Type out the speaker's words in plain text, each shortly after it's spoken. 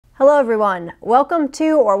Hello everyone,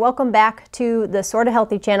 welcome back to the Sorta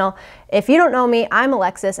Healthy channel. If you don't know me, I'm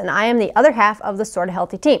Alexis and I am the other half of the Sorta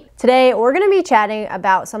Healthy team. Today we're going to be chatting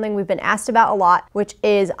about something we've been asked about a lot, which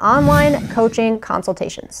is online coaching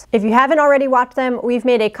consultations. If you haven't already watched them, we've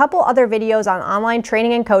made a couple other videos on online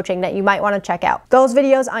training and coaching that you might want to check out. Those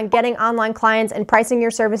videos on getting online clients and pricing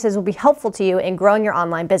your services will be helpful to you in growing your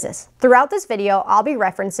online business. Throughout this video, I'll be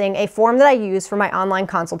referencing a form that I use for my online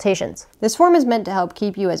consultations. This form is meant to help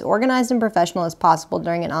keep you as organized and professional as possible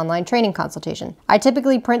during an online training consultation. I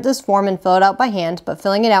typically print this form and fill it out by hand, but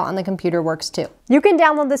filling it out on the computer works too. You can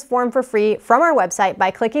download this form for free from our website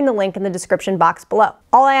by clicking the link in the description box below.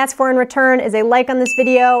 All I ask for in return is a like on this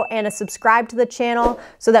video and a subscribe to the channel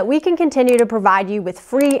so that we can continue to provide you with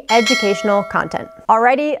free educational content.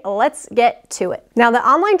 Alrighty, let's get to it. Now, the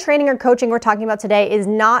online training or coaching we're talking about today is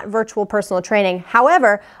not virtual personal training.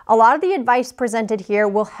 However, a lot of the advice presented here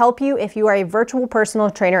will help you if you are a virtual personal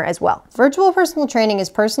trainer as well. Virtual personal training is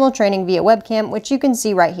personal training via webcam, which you can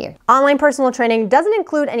see right here. Online personal training doesn't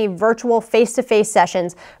include any virtual face-to-face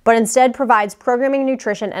sessions, but instead provides programming,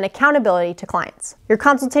 nutrition, and accountability to clients. Your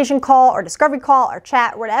consultation call or discovery call or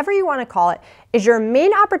chat, whatever you want to call it, is your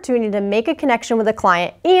main opportunity to make a connection with a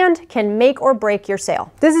client and can make or break your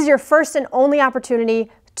sale. This is your first and only opportunity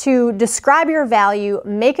to describe your value,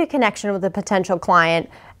 make a connection with a potential client,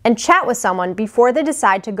 and chat with someone before they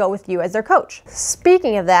decide to go with you as their coach.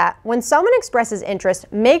 Speaking of that, when someone expresses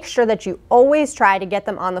interest, make sure that you always try to get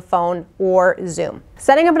them on the phone or Zoom.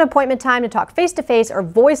 Setting up an appointment time to talk face-to-face or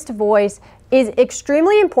voice-to-voice is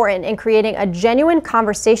extremely important in creating a genuine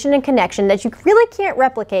conversation and connection that you really can't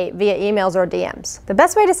replicate via emails or DMs. The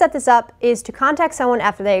best way to set this up is to contact someone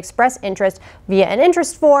after they express interest via an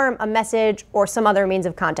interest form, a message, or some other means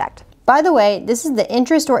of contact. By the way, this is the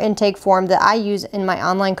interest or intake form that I use in my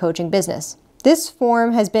online coaching business. This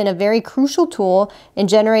form has been a very crucial tool in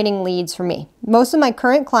generating leads for me. Most of my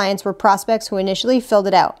current clients were prospects who initially filled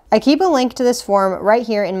it out. I keep a link to this form right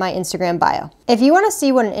here in my Instagram bio. If you want to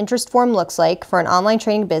see what an interest form looks like for an online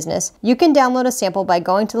training business, you can download a sample by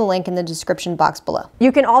going to the link in the description box below.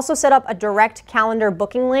 You can also set up a direct calendar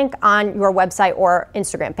booking link on your website or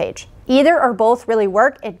Instagram page. Either or both really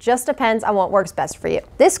work, it just depends on what works best for you.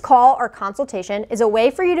 This call or consultation is a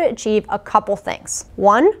way for you to achieve a couple things.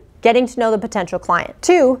 1, getting to know the potential client.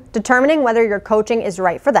 2, determining whether your coaching is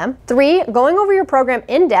right for them. 3, going over your program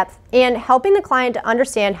in depth and helping the client to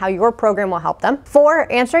understand how your program will help them.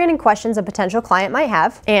 4, answering any questions a potential client might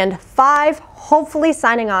have. And 5, hopefully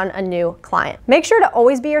signing on a new client. Make sure to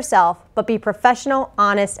always be yourself, but be professional,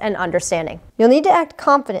 honest, and understanding. You'll need to act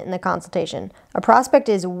confident in the consultation. A prospect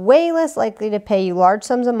is way less likely to pay you large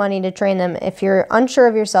sums of money to train them if you're unsure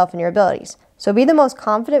of yourself and your abilities. So be the most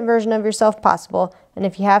confident version of yourself possible, and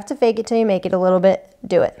if you have to fake it till you make it a little bit,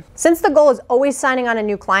 do it. Since the goal is always signing on a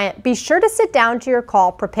new client, be sure to sit down to your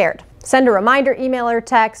call prepared. Send a reminder email or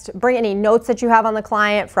text, bring any notes that you have on the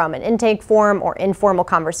client from an intake form or informal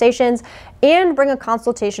conversations, and bring a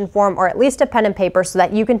consultation form or at least a pen and paper so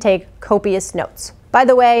that you can take copious notes. By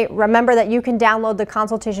the way, remember that you can download the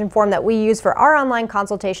consultation form that we use for our online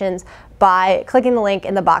consultations by clicking the link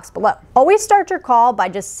in the box below. Always start your call by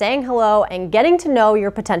just saying hello and getting to know your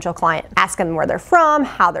potential client. Ask them where they're from,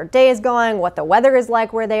 how their day is going, what the weather is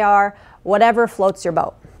like where they are, whatever floats your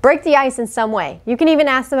boat. Break the ice in some way. You can even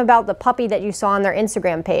ask them about the puppy that you saw on their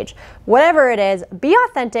Instagram page. Whatever it is, be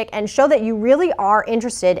authentic and show that you really are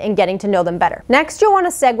interested in getting to know them better. Next, you'll want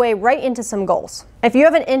to segue right into some goals. If you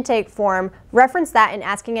have an intake form, reference that in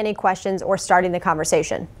asking any questions or starting the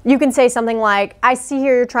conversation. You can say something like, I see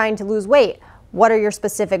here you're trying to lose weight. What are your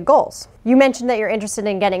specific goals? You mentioned that you're interested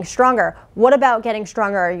in getting stronger. What about getting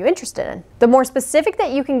stronger are you interested in? The more specific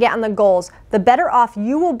that you can get on the goals, the better off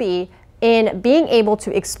you will be in being able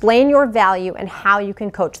to explain your value and how you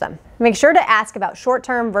can coach them. Make sure to ask about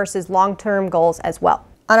short-term versus long-term goals as well.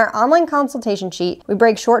 On our online consultation sheet, we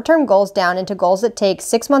break short-term goals down into goals that take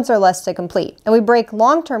 6 months or less to complete, and we break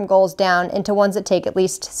long-term goals down into ones that take at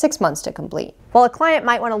least 6 months to complete. While a client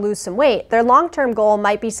might want to lose some weight, their long-term goal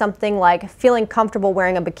might be something like feeling comfortable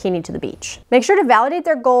wearing a bikini to the beach. Make sure to validate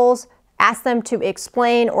their goals, ask them to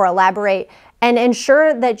explain or elaborate, and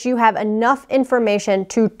ensure that you have enough information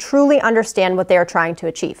to truly understand what they are trying to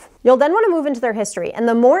achieve. You'll then want to move into their history, and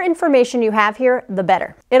the more information you have here, the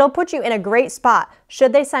better. It'll put you in a great spot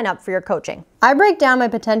should they sign up for your coaching. I break down my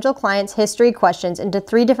potential clients' history questions into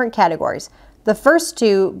 3 different categories. The first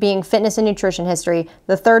 2 being fitness and nutrition history,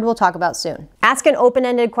 the third we'll talk about soon. Ask an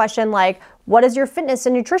open-ended question like, what does your fitness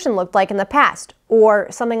and nutrition look like in the past? Or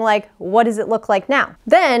something like, what does it look like now?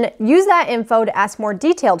 Then use that info to ask more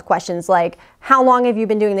detailed questions like, how long have you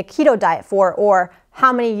been doing the keto diet for? Or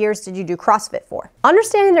how many years did you do CrossFit for?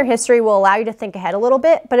 Understanding their history will allow you to think ahead a little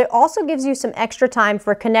bit, but it also gives you some extra time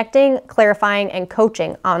for connecting, clarifying, and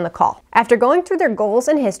coaching on the call. After going through their goals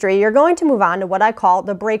and history, you're going to move on to what I call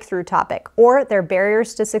the breakthrough topic, or their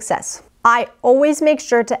barriers to success. I always make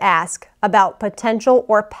sure to ask about potential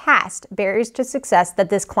or past barriers to success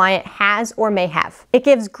that this client has or may have. It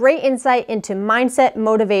gives great insight into mindset,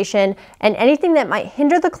 motivation, and anything that might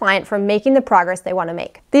hinder the client from making the progress they want to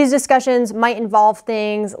make. These discussions might involve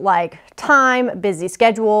things like time, busy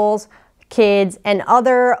schedules, kids, and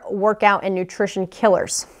other workout and nutrition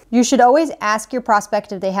killers. You should always ask your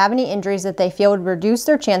prospect if they have any injuries that they feel would reduce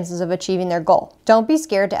their chances of achieving their goal. Don't be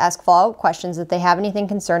scared to ask follow-up questions if they have anything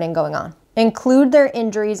concerning going on. Include their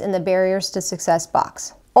injuries in the barriers to success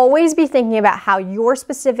box. Always be thinking about how your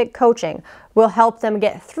specific coaching will help them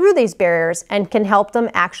get through these barriers and can help them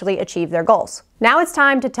actually achieve their goals. Now it's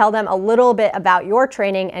time to tell them a little bit about your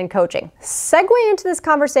training and coaching. Segue into this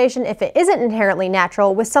conversation, if it isn't inherently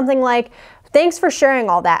natural, with something like, "Thanks for sharing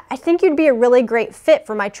all that. I think you'd be a really great fit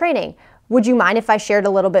for my training. Would you mind if I shared a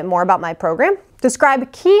little bit more about my program?"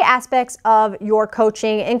 Describe key aspects of your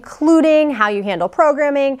coaching, including how you handle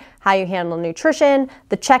programming, how you handle nutrition,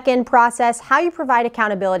 the check-in process, how you provide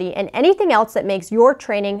accountability, and anything else that makes your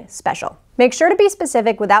training special. Make sure to be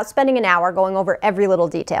specific without spending an hour going over every little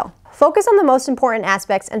detail. Focus on the most important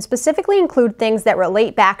aspects and specifically include things that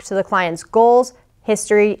relate back to the client's goals,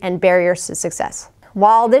 history, and barriers to success.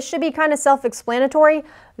 While this should be kind of self-explanatory,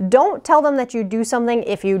 don't tell them that you do something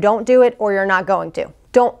if you don't do it or you're not going to.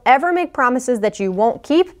 Don't ever make promises that you won't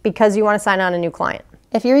keep because you want to sign on a new client.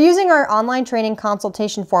 If you're using our online training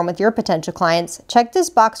consultation form with your potential clients, check this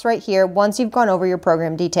box right here once you've gone over your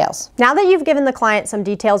program details. Now that you've given the client some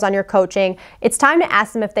details on your coaching, it's time to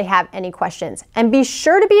ask them if they have any questions. And be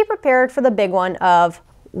sure to be prepared for the big one of,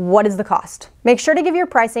 what is the cost? Make sure to give your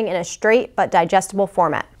pricing in a straight but digestible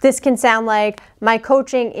format. This can sound like, my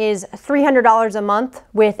coaching is $300 a month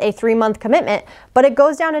with a 3-month commitment, but it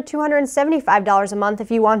goes down to $275 a month if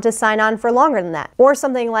you want to sign on for longer than that. Or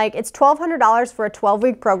something like, it's $1,200 for a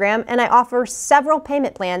 12-week program and I offer several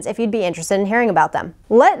payment plans if you'd be interested in hearing about them.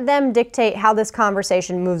 Let them dictate how this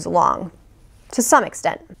conversation moves along, to some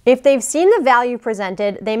extent. If they've seen the value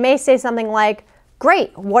presented, they may say something like,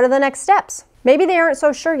 great, what are the next steps? Maybe they aren't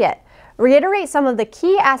so sure yet. Reiterate some of the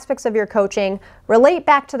key aspects of your coaching, relate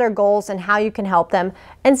back to their goals and how you can help them,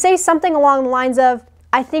 and say something along the lines of,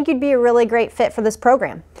 I think you'd be a really great fit for this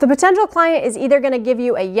program. The potential client is either going to give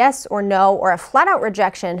you a yes or no or a flat out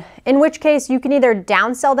rejection, in which case you can either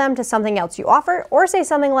downsell them to something else you offer or say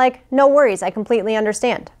something like, no worries, I completely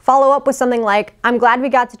understand. Follow up with something like, I'm glad we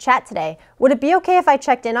got to chat today. Would it be okay if I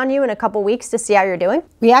checked in on you in a couple weeks to see how you're doing?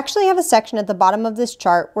 We actually have a section at the bottom of this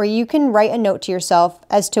chart where you can write a note to yourself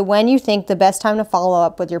as to when you think the best time to follow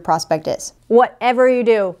up with your prospect is. Whatever you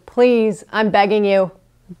do, please, I'm begging you,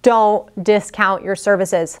 don't discount your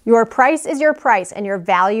services. Your price is your price and your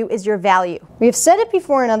value is your value. We've said it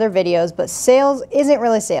before in other videos, but sales isn't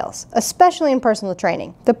really sales, especially in personal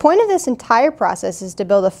training. The point of this entire process is to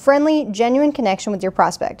build a friendly, genuine connection with your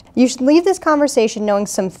prospect. You should leave this conversation knowing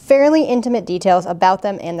some fairly intimate details about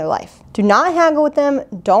them and their life. Do not haggle with them,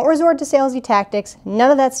 don't resort to salesy tactics,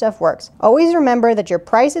 none of that stuff works. Always remember that your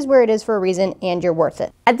price is where it is for a reason and you're worth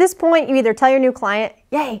it. At this point, you either tell your new client,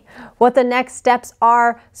 yay, what the next steps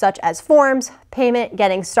are, such as forms, payment,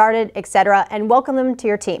 getting started, etc., and welcome them to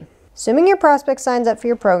your team. Assuming your prospect signs up for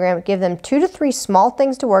your program, give them 2 to 3 small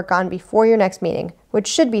things to work on before your next meeting, which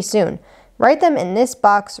should be soon. Write them in this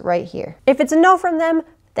box right here. If it's a no from them,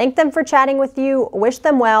 thank them for chatting with you, wish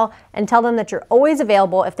them well, and tell them that you're always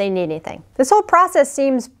available if they need anything. This whole process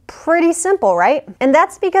seems pretty simple, right? And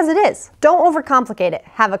that's because it is. Don't overcomplicate it.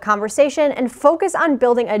 Have a conversation and focus on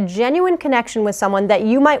building a genuine connection with someone that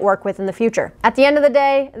you might work with in the future. At the end of the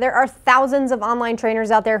day, there are thousands of online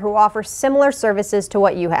trainers out there who offer similar services to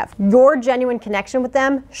what you have. Your genuine connection with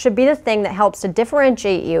them should be the thing that helps to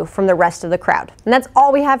differentiate you from the rest of the crowd. And that's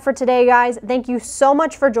all we have for today, guys. Thank you so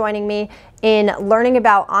much for joining me in learning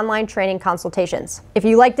about online training consultations. If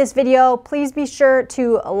you like this video, please be sure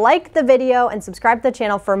to like the video and subscribe to the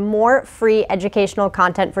channel for more free educational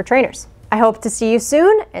content for trainers. I hope to see you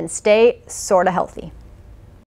soon and stay sorta healthy.